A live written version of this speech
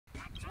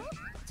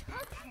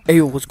Hey,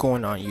 what's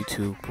going on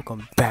YouTube?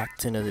 Welcome back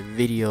to another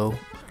video.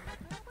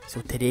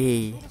 So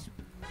today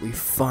we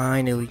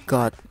finally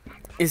got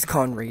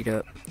Iscon raid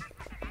up.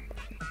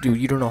 Dude,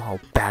 you don't know how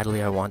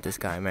badly I want this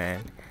guy,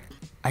 man.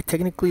 I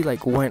technically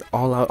went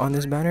all out on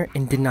this banner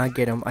and did not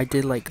get him. I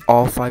did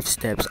all 5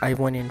 steps. I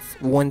went in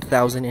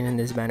 1,000 in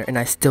this banner and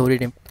I still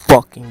didn't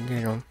fucking get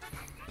him.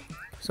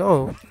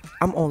 So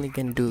I'm only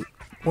gonna do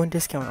 1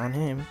 discount on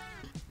him,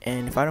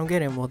 and if I don't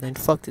get him, well then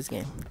fuck this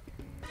game.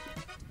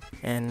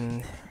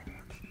 And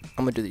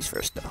I'm gonna do these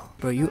first though.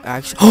 Bro, you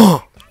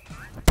actually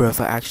bro, if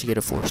I actually get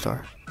a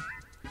 4-star.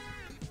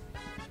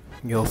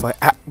 Yo, if I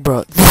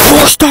bro,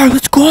 4-star,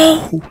 let's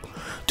go!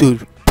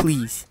 Dude,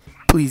 please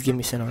give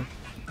me Saoars.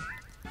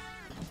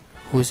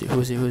 Who is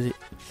it?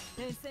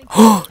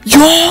 Oh,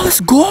 yo, let's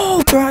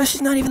go, bro.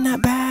 She's not even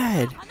that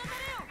bad.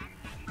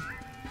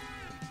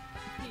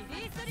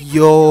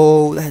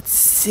 Yo, that's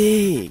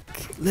sick.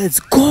 Let's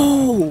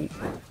go.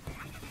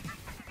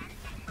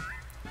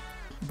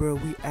 Bro,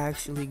 we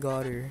actually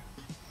got her.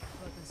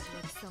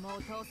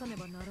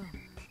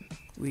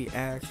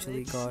 Let's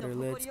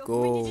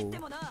go.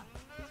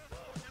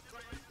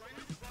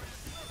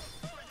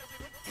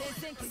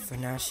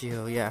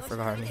 Fernaccio, yeah, I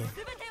forgot her name.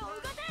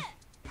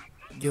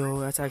 Yo,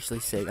 that's actually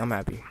sick. I'm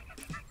happy.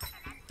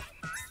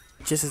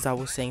 Just as I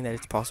was saying that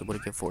it's possible to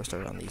get 4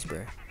 stars on these,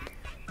 bro.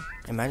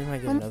 Imagine if I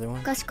get another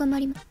one.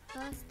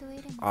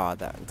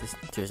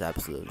 There's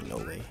absolutely no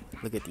way.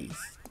 Look at these.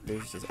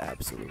 There's just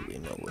absolutely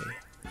no way.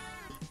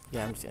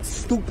 Yeah, I'm just gonna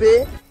say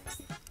stupid.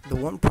 The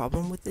one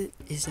problem with it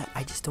is that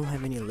I just don't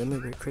have any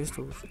limit break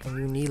crystals, and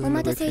you need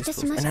limit break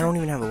crystals, and I don't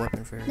even have a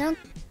weapon for it.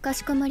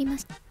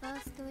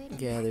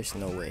 Yeah, there's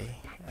no way.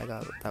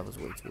 That was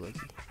way too lucky.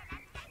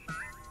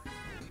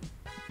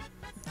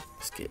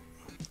 Skip.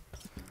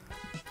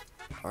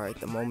 Alright,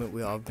 the moment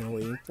we all been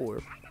waiting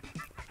for.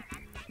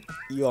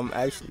 Yo, I'm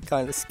actually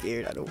kind of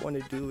scared. I don't want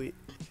to do it.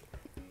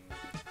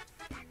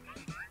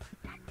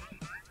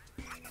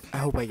 I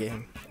hope I get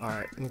him.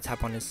 Alright, let me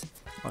tap on his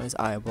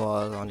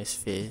eyeballs, on his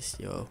fist,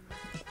 yo.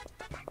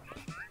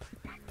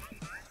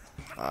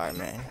 Alright,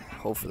 man.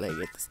 Hopefully I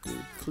get this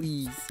dude.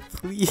 Please.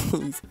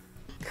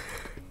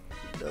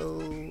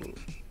 No.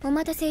 I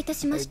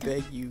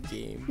beg you,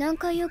 game. Yo,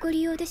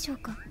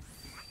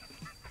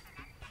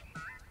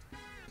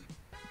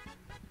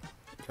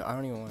 I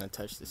don't even want to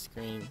touch the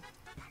screen.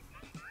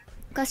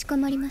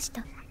 Come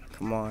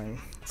on.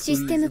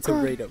 Please, it's a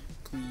rate up.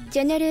 Please.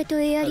 I don't want to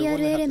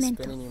have to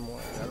spin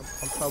anymore.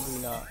 I'm probably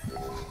not.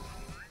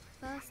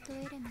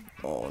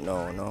 Oh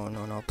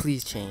no.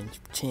 Please change,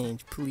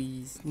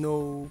 please.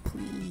 No,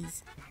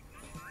 please.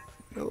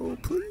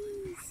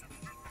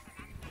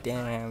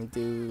 Damn,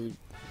 dude.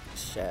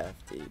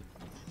 Shafted.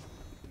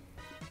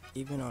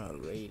 Even on a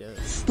rate up.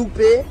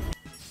 Stupid.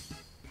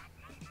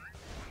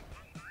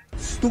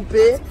 That's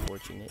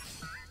unfortunate.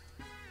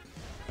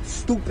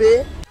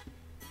 Stupid.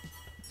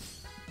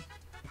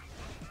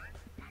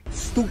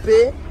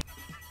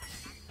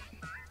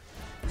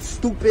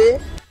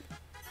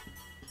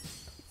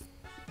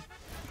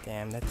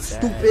 Damn, that's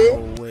sad. Stupid.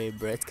 No way,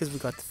 bro. It's because we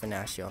got the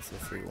Fernaccio off the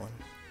free one.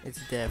 It's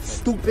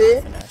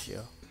definitely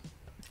Fernaccio.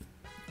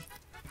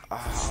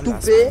 Oh, I'm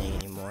not spinning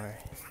anymore.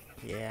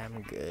 Yeah,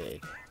 I'm good.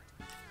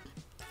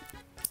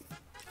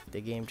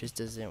 The game just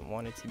doesn't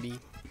want it to be.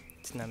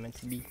 It's not meant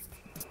to be.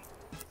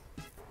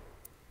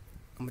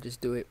 I'm gonna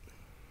just do it.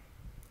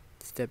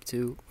 Step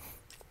 2.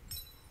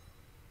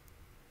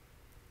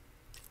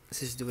 Let's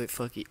just do it.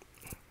 Fuck it.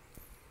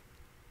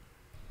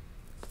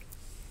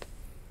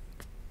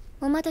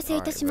 Alright, bro,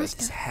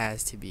 this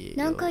has to be it.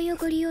 Yo. I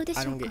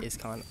don't get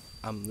Iscon.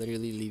 I'm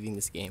literally leaving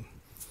this game.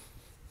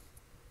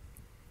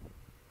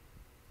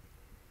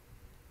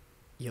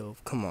 Yo,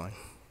 come on.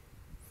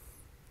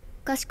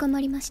 Come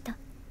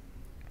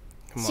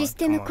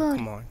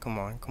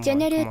on.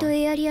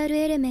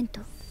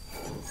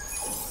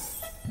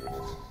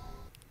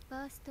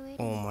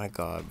 Oh my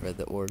god, bro,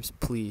 the orbs,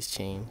 please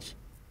change.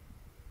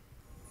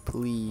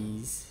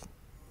 Please.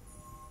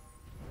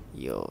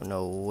 Yo,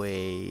 no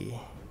way.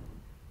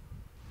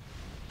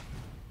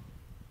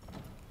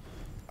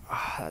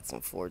 That's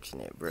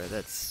unfortunate, bro.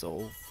 That's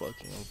so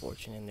fucking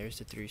unfortunate. And there's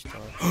the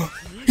 3-star.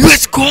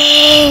 Let's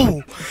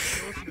go!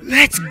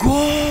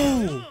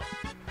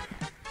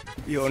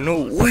 Yo,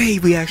 no way.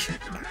 We actually.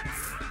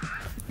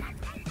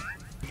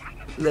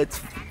 Let's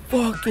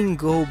fucking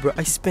go, bro.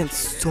 I spent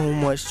so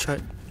much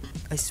to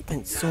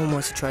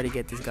try to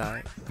get this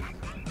guy.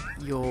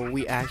 Yo,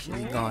 we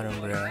actually got him,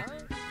 bro.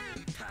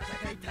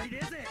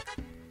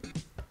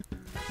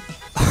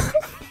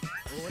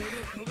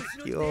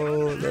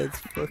 Yo, let's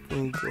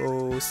fucking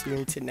go.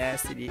 Serum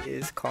tenacity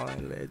is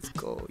con. Let's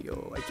go,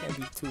 yo. I can't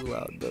be too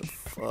loud, but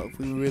fuck,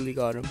 we really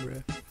got him,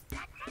 bro.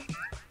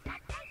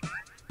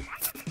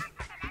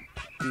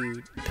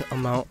 Dude, the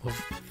amount of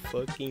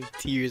fucking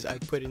tears I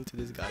put into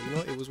this guy, you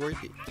know, it was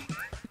worth it.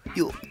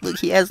 Yo, look,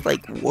 he has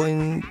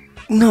one.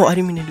 No, I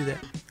didn't mean to do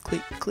that.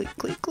 Click.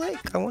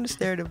 I want to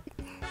stare at him.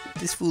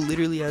 This fool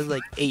literally has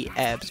 8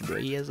 abs, bro.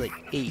 He has 8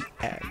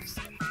 abs.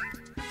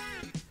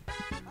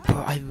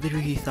 Bro, I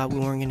literally thought we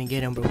weren't gonna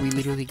get him, but we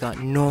literally got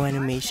no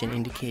animation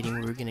indicating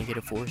we were gonna get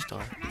a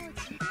 4-star.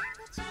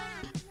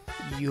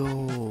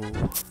 Yo,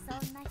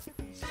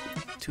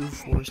 2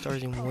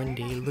 4-stars in one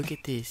day. Look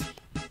at this.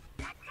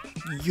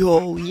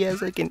 Yo, he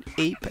has like an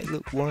 8 pack.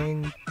 Look,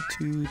 1,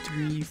 2,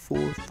 3,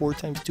 4, 4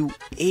 times 2,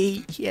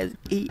 8. He has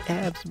 8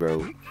 abs,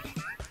 bro.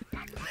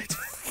 Let's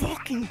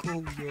fucking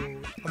go, yo.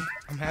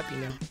 I'm happy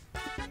now.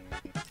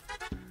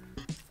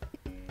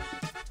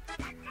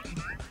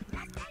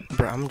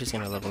 Bro, I'm just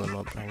gonna level him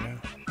up right now.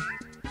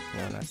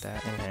 No, not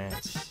that.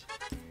 Enhance.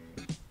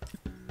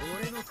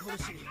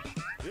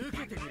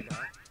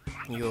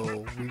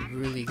 Yo, we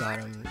really got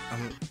him.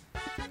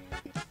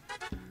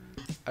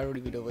 I don't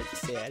even know what to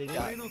say. I did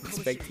not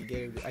expect to get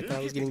him. I thought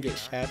I was gonna get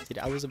shafted.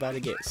 I was about to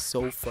get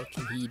so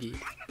fucking heated.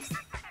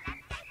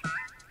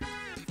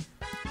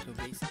 So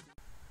basically,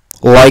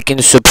 like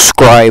and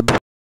subscribe.